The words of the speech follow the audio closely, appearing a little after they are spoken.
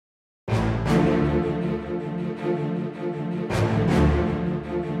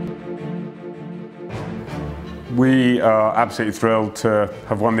We are absolutely thrilled to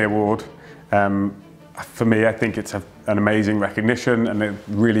have won the award. For me, I think it's an amazing recognition and a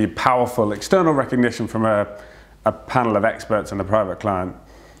really powerful external recognition from a panel of experts in the private client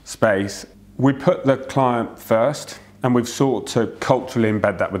space. We put the client first, and we've sought to culturally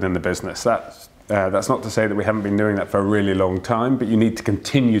embed that within the business. That's not to say that we haven't been doing that for a really long time, but you need to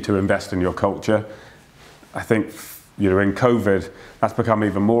continue to invest in your culture. I think, in COVID, that's become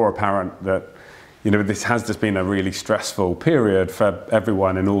even more apparent that, this has just been a really stressful period for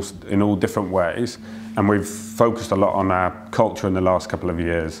everyone in all different ways, and we've focused a lot on our culture in the last couple of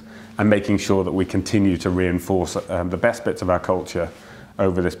years and making sure that we continue to reinforce the best bits of our culture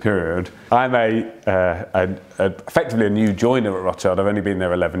over this period. I'm effectively a new joiner at Rothschild. I've only been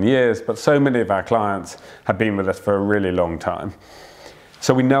there 11 years, but so many of our clients have been with us for a really long time.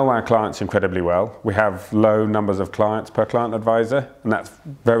 So we know our clients incredibly well. We have low numbers of clients per client advisor, and that's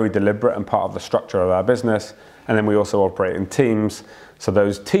very deliberate and part of the structure of our business. And then we also operate in teams, so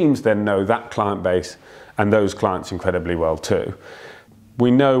those teams then know that client base and those clients incredibly well too.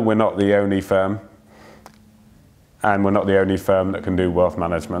 We know we're not the only firm, and we're not the only firm that can do wealth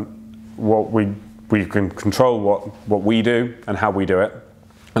management. We can control what we do and how we do it.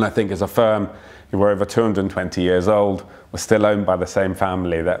 And I think as a firm, we're over 220 years old. We're still owned by the same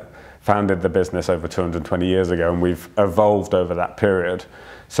family that founded the business over 220 years ago, and we've evolved over that period.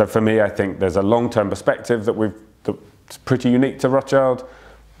 So for me, I think there's a long-term perspective that's pretty unique to Rothschild.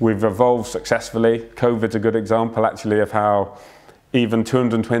 We've evolved successfully. COVID's a good example, actually, of how even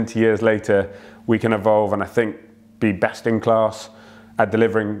 220 years later, we can evolve and I think be best in class at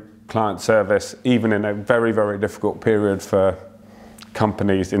delivering client service, even in a very, very difficult period for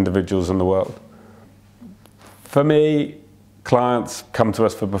companies, individuals in the world. For me, clients come to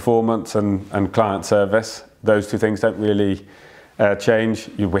us for performance and client service. Those two things don't really change.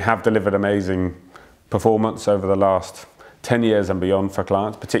 We have delivered amazing performance over the last 10 years and beyond for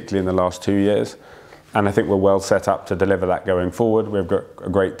clients, particularly in the last 2 years. And I think we're well set up to deliver that going forward. We've got a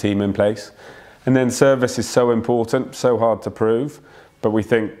great team in place. And then service is so important, so hard to prove, but we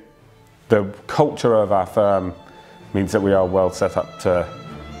think the culture of our firm means that we are well set up to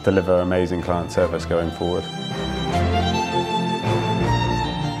deliver amazing client service going forward.